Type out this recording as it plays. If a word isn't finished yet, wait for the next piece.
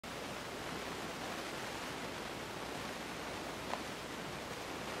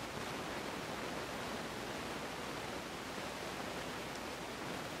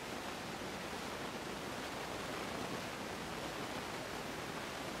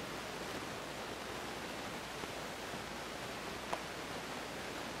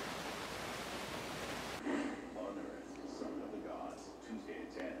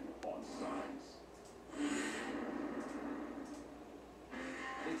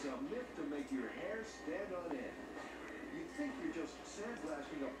is a myth to make your hair stand on end. You think you're just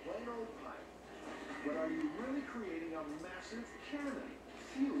sandblasting a plain old pipe, but are you really creating a massive cannon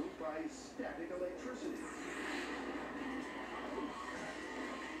fueled by static electricity?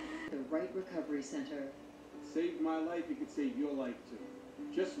 The Right Recovery Center. Saved my life, you could save your life too.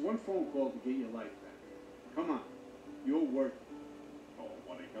 Just one phone call to get your life back. Come on, you're worth it. Call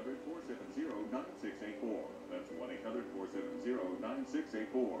 1-800-470-9684. That's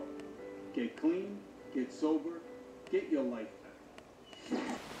 1-800-470-9684. Get clean, get sober, get your life back.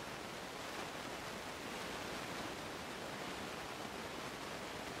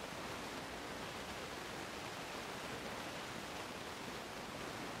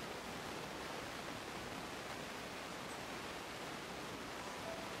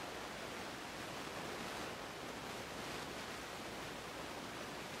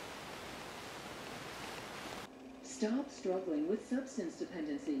 Stop struggling with substance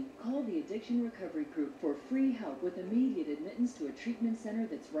dependency. Call the Addiction Recovery Group for free help with immediate admittance to a treatment center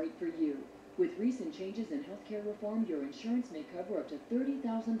that's right for you. With recent changes in healthcare reform, your insurance may cover up to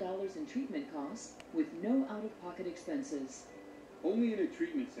 $30,000 in treatment costs with no out-of-pocket expenses. Only in a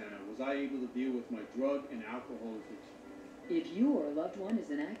treatment center was I able to deal with my drug and alcohol addiction. If you or a loved one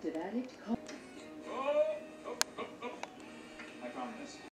is an active addict, call...